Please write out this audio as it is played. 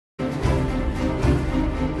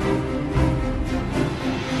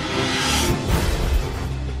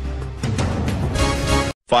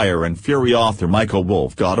Fire and Fury author Michael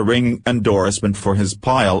Wolff got a ringing endorsement for his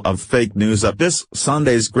pile of fake news at this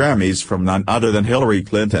Sunday's Grammys from none other than Hillary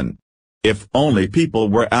Clinton. If only people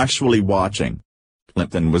were actually watching.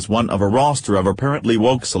 Clinton was one of a roster of apparently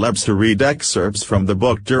woke celebs who read excerpts from the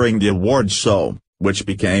book during the awards show, which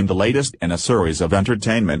became the latest in a series of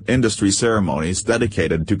entertainment industry ceremonies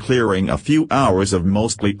dedicated to clearing a few hours of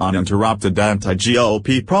mostly uninterrupted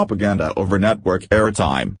anti-GOP propaganda over network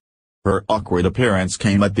airtime. Her awkward appearance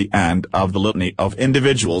came at the end of the litany of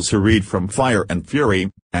individuals who read from Fire and Fury,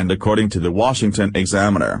 and according to the Washington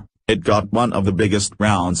Examiner, it got one of the biggest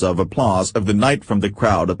rounds of applause of the night from the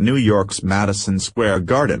crowd at New York's Madison Square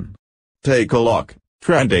Garden. Take a look.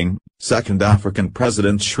 Trending, Second African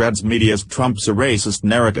President Shreds Media's Trump's a Racist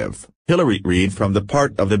Narrative. Hillary read from the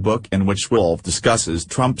part of the book in which Wolff discusses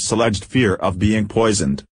Trump's alleged fear of being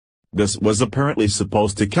poisoned. This was apparently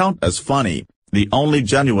supposed to count as funny. The only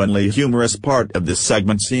genuinely humorous part of this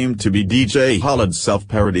segment seemed to be DJ Khaled's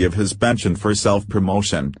self-parody of his penchant for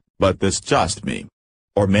self-promotion, but this just me.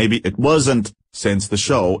 Or maybe it wasn't, since the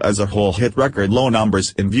show as a whole hit record low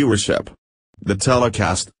numbers in viewership. The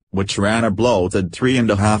telecast, which ran a bloated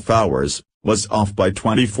 3.5 hours, was off by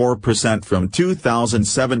 24% from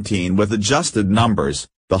 2017 with adjusted numbers,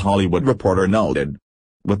 The Hollywood Reporter noted.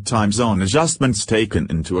 With time zone adjustments taken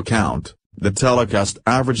into account, the telecast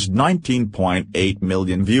averaged 19.8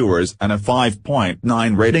 million viewers and a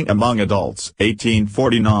 5.9 rating among adults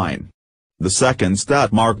 18-49. The second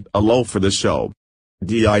stat marked a low for the show.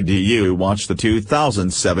 Did you watch the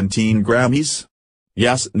 2017 Grammys?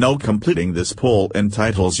 Yes, no. Completing this poll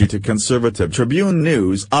entitles you to Conservative Tribune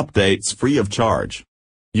news updates free of charge.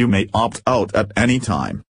 You may opt out at any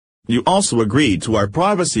time. You also agreed to our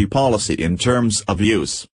privacy policy in terms of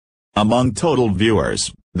use. Among total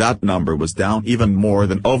viewers, that number was down even more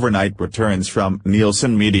than overnight returns from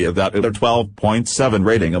Nielsen Media that had a 12.7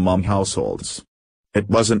 rating among households. It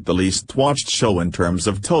wasn't the least watched show in terms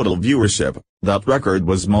of total viewership. That record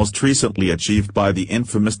was most recently achieved by the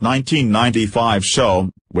infamous 1995 show,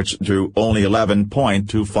 which drew only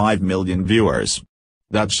 11.25 million viewers.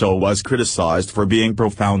 That show was criticized for being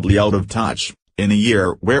profoundly out of touch. In a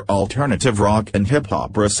year where alternative rock and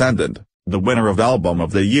hip-hop were ascendant, the winner of Album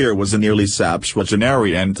of the Year was a nearly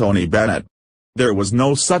septuagenarian Tony Bennett. There was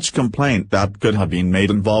no such complaint that could have been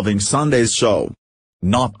made involving Sunday's show.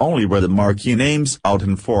 Not only were the marquee names out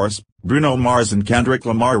in force, Bruno Mars and Kendrick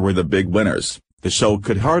Lamar were the big winners. The show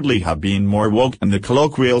could hardly have been more woke in the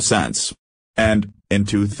colloquial sense. And, in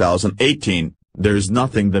 2018, there's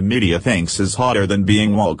nothing the media thinks is hotter than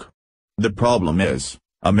being woke. The problem is,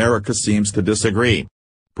 America seems to disagree.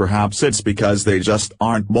 Perhaps it's because they just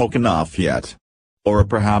aren't woke enough yet. Or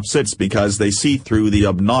perhaps it's because they see through the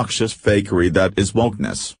obnoxious fakery that is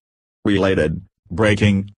wokeness. Related,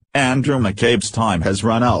 breaking, Andrew McCabe's time has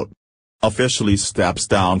run out. Officially steps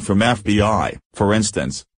down from FBI. For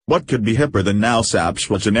instance, what could be hipper than now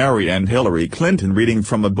septuagenarian Hillary Clinton reading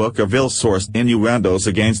from a book of ill-sourced innuendos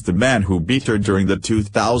against the man who beat her during the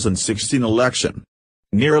 2016 election?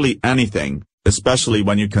 Nearly anything, especially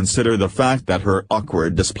when you consider the fact that her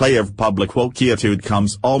awkward display of public wokeitude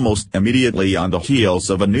comes almost immediately on the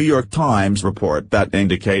heels of a New York Times report that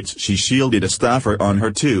indicates she shielded a staffer on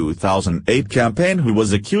her 2008 campaign who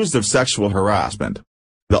was accused of sexual harassment.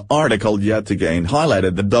 The article yet again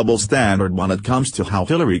highlighted the double standard when it comes to how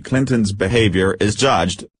Hillary Clinton's behavior is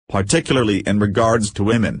judged, particularly in regards to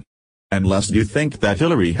women. Unless you think that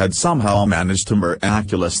Hillary had somehow managed to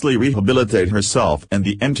miraculously rehabilitate herself in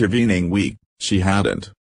the intervening week, she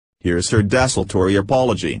hadn't. Here's her desultory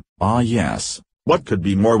apology. Ah yes, what could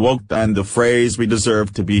be more woke than the phrase "we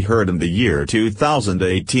deserve to be heard" in the year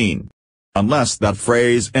 2018? Unless that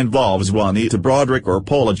phrase involves Juanita Broderick or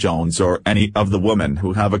Paula Jones or any of the women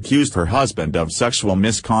who have accused her husband of sexual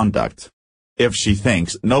misconduct. If she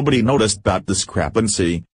thinks nobody noticed that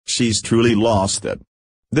discrepancy, she's truly lost it.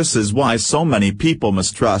 This is why so many people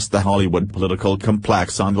mistrust the Hollywood political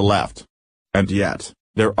complex on the left. And yet,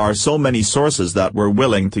 there are so many sources that were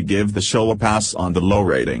willing to give the show a pass on the low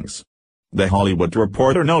ratings. The Hollywood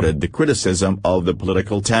Reporter noted the criticism of the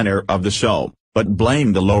political tenor of the show, but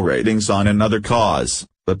blamed the low ratings on another cause.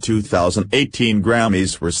 The 2018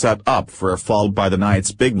 Grammys were set up for a fall by the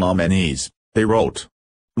night's big nominees, they wrote.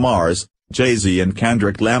 Mars, Jay-Z and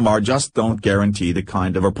Kendrick Lamar just don't guarantee the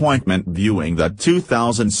kind of appointment viewing that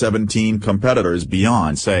 2017 competitors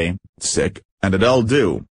Beyoncé, Sick, and Adele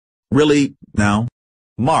do. Really, now?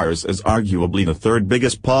 Mars is arguably the third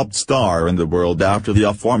biggest pop star in the world after the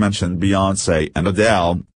aforementioned Beyoncé and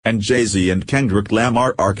Adele, and Jay-Z and Kendrick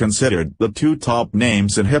Lamar are considered the two top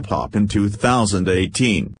names in hip-hop in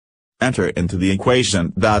 2018. Enter into the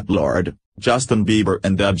equation that Lord, Justin Bieber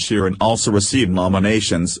and Ed Sheeran also received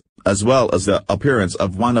nominations, as well as the appearance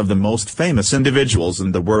of one of the most famous individuals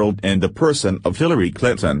in the world in the person of Hillary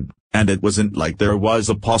Clinton, and it wasn't like there was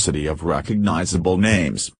a paucity of recognizable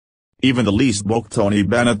names. Even the least woke Tony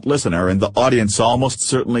Bennett listener in the audience almost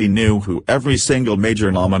certainly knew who every single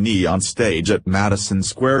major nominee on stage at Madison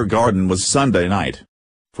Square Garden was Sunday night.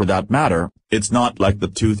 For that matter, it's not like the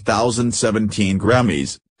 2017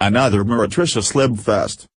 Grammys, another meretricious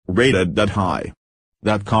slibfest, rated that high.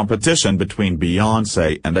 That competition between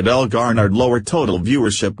Beyoncé and Adele garnered lower total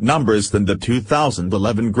viewership numbers than the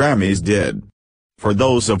 2011 Grammys did. For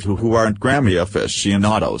those of you who aren't Grammy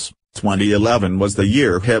aficionados, 2011 was the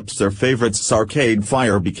year hipster favorites Arcade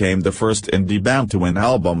Fire became the first indie band to win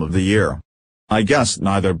Album of the Year. I guess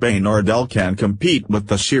neither Bey nor Adele can compete with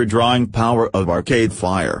the sheer drawing power of Arcade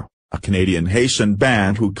Fire, a Canadian-Haitian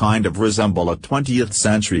band who kind of resemble a 20th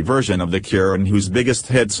century version of The Cure and whose biggest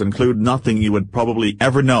hits include Nothing You Would Probably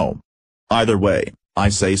Ever Know. Either way, I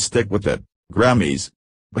say stick with it, Grammys.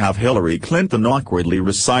 Have Hillary Clinton awkwardly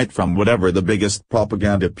recite from whatever the biggest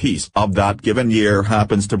propaganda piece of that given year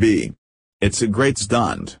happens to be. It's a great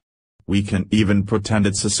stunt. We can even pretend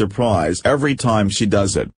it's a surprise every time she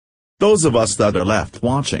does it. Those of us that are left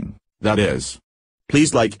watching, that is.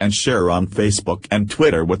 Please like and share on Facebook and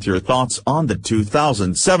Twitter with your thoughts on the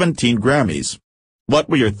 2017 Grammys. What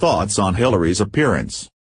were your thoughts on Hillary's appearance?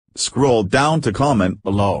 Scroll down to comment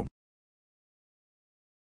below.